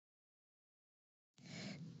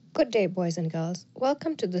Good day, boys and girls.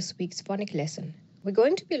 Welcome to this week's phonic lesson. We're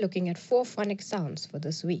going to be looking at 4 phonic sounds for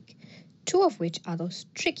this week, 2 of which are those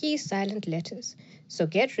tricky silent letters. So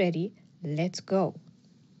get ready, let's go.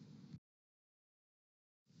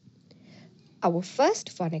 Our first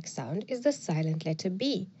phonic sound is the silent letter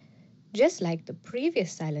B. Just like the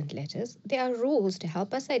previous silent letters, there are rules to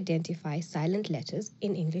help us identify silent letters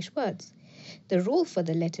in English words. The rule for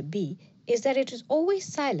the letter B is that it is always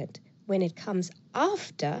silent when it comes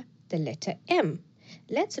after the letter M.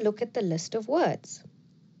 Let's look at the list of words.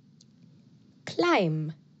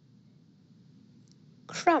 Climb,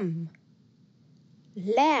 crumb,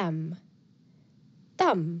 lamb,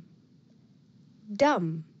 thumb,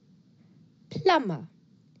 dumb, plumber.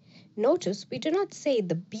 Notice we do not say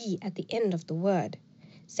the B at the end of the word.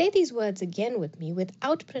 Say these words again with me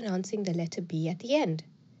without pronouncing the letter B at the end.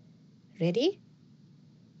 Ready?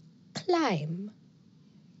 Climb,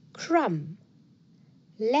 crumb,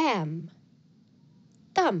 lamb,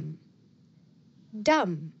 thumb,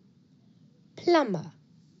 dumb, plumber.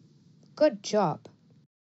 Good job.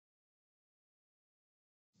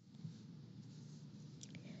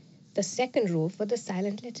 The second rule for the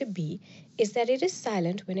silent letter B is that it is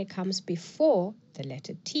silent when it comes before the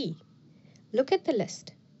letter T. Look at the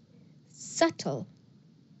list. Subtle,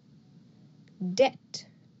 debt,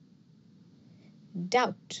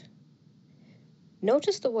 doubt.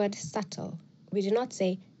 Notice the word subtle. We do not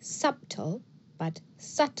say subtle, but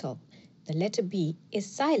subtle. The letter B is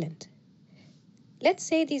silent. Let's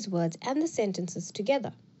say these words and the sentences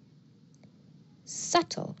together.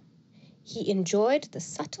 Subtle. He enjoyed the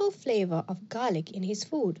subtle flavor of garlic in his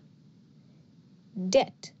food.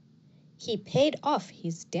 Debt. He paid off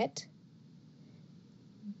his debt.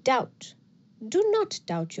 Doubt. Do not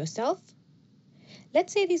doubt yourself.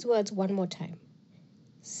 Let's say these words one more time.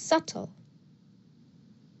 Subtle,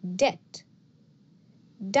 debt,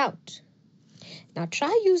 doubt. Now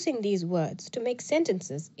try using these words to make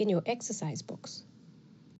sentences in your exercise books.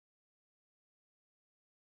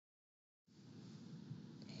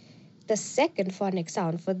 The second phonic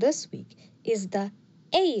sound for this week is the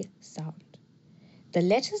A sound. The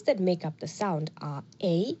letters that make up the sound are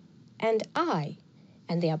A and I,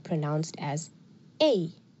 and they are pronounced as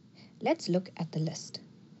A. Let's look at the list.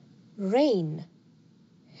 Rain.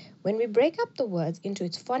 When we break up the words into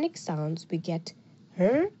its phonic sounds, we get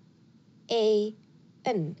R, A,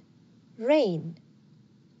 N, rain.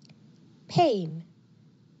 Pain.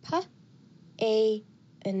 P, A,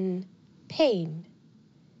 N, pain.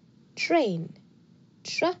 Train.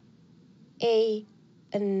 Tr, A,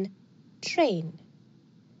 N, train.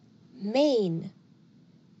 Main.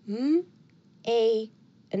 M, A,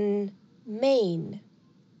 N, main.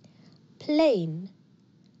 Plane.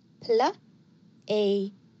 Pl,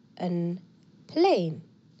 A, N, plane.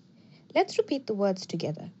 Let's repeat the words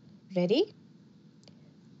together. Ready?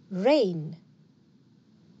 Rain,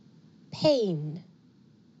 pain,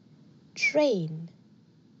 train,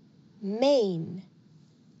 main,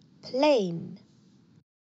 plane.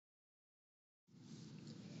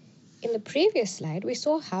 In the previous slide, we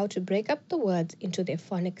saw how to break up the words into their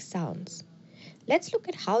phonic sounds. Let's look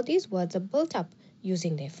at how these words are built up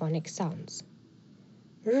using their phonic sounds.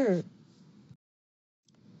 R,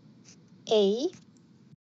 A,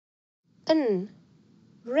 N,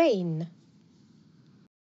 rain.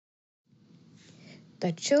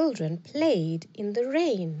 The children played in the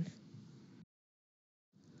rain.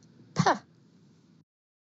 P,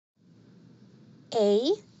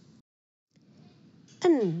 A,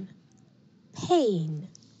 N, pain.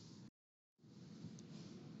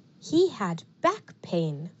 He had back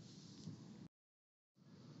pain.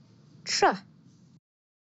 Tr,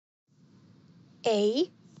 A,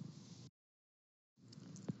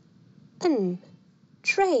 N,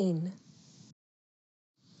 train.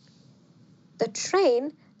 The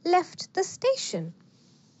train left the station.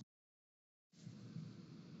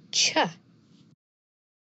 Ch,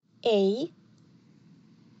 A,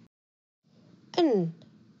 N,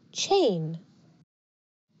 chain.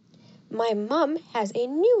 My mum has a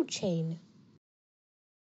new chain.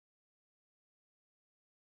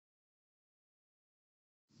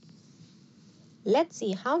 Let's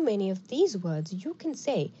see how many of these words you can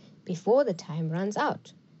say before the time runs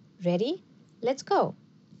out. Ready? Let's go.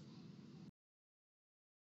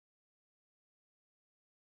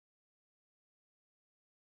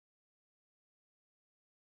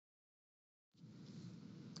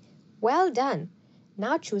 Well done.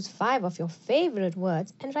 Now choose 5 of your favorite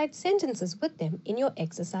words and write sentences with them in your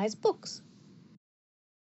exercise books.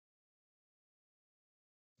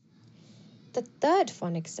 The third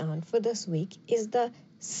phonic sound for this week is the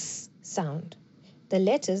S sound. The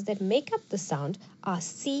letters that make up the sound are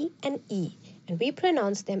C and E, and we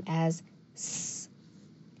pronounce them as S.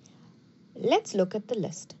 Let's look at the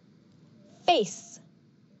list. Face.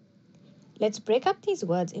 Let's break up these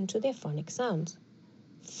words into their phonic sounds.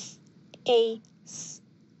 S,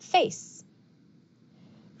 face.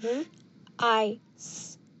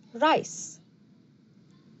 S, rice.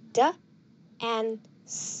 And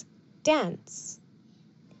S, dance.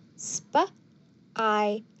 S,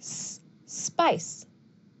 spice.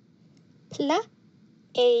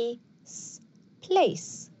 S,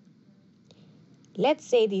 place. Let's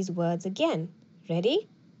say these words again. Ready?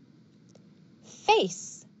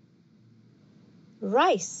 Face,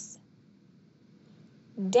 rice,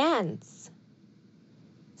 dance,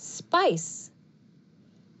 spice,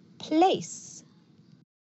 place.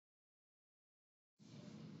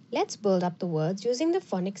 Let's build up the words using the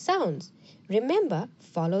phonic sounds. Remember,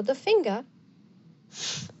 follow the finger.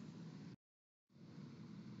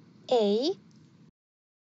 A,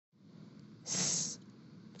 S,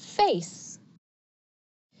 face.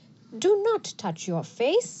 Do not touch your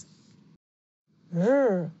face.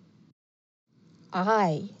 R,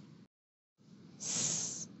 I,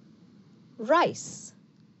 S, rice.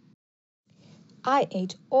 I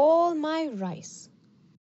ate all my rice.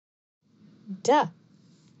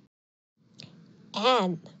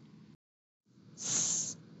 An,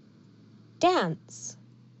 S, dance.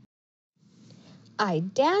 I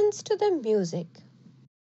dance to the music.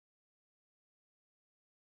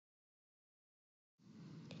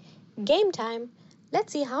 Game time!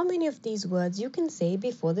 Let's see how many of these words you can say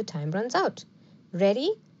before the time runs out.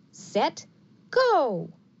 Ready, set,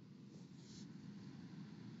 go!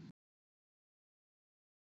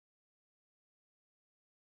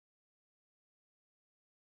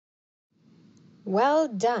 Well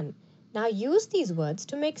done! Now use these words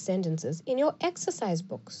to make sentences in your exercise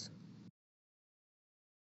books.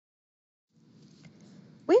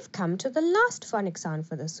 We've come to the last phonic sound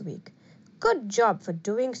for this week. Good job for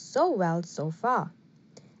doing so well so far.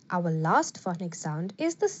 Our last phonic sound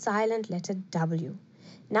is the silent letter W.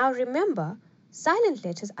 Now remember, silent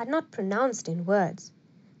letters are not pronounced in words,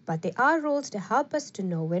 but there are rules to help us to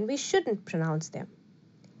know when we shouldn't pronounce them.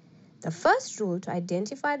 The first rule to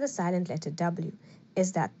identify the silent letter W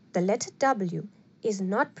is that the letter W is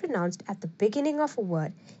not pronounced at the beginning of a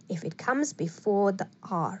word if it comes before the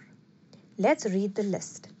R. Let's read the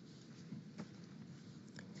list.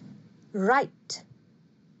 Right,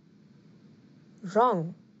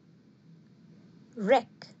 wrong,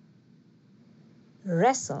 wreck,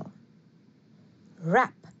 wrestle,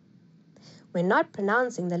 rap. We're not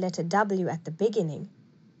pronouncing the letter W at the beginning,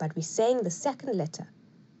 but we're saying the second letter.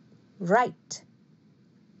 Right,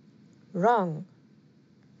 wrong,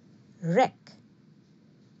 wreck,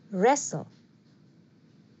 wrestle,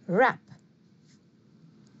 rap.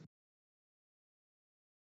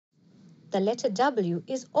 The letter W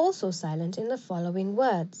is also silent in the following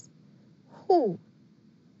words: who,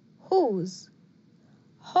 whose,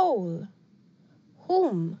 whole,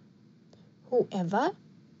 whom, whoever,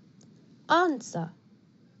 answer,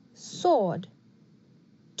 sword,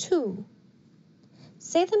 to.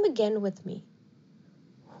 Say them again with me.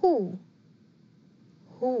 Who,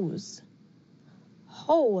 whose,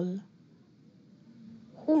 whole,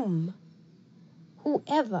 whom,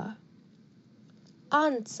 whoever,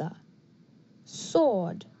 answer,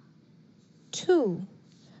 sword, to.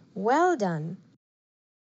 Well done.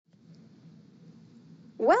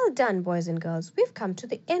 Well done, boys and girls. We've come to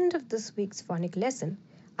the end of this week's phonic lesson.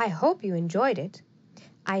 I hope you enjoyed it.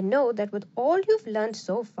 I know that with all you've learned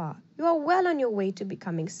so far, you are well on your way to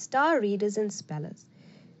becoming star readers and spellers.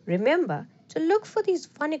 Remember to look for these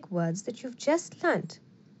phonic words that you've just learnt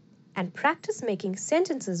and practice making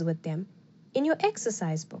sentences with them in your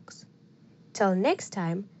exercise books. Till next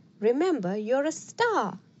time, remember you're a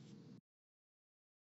star.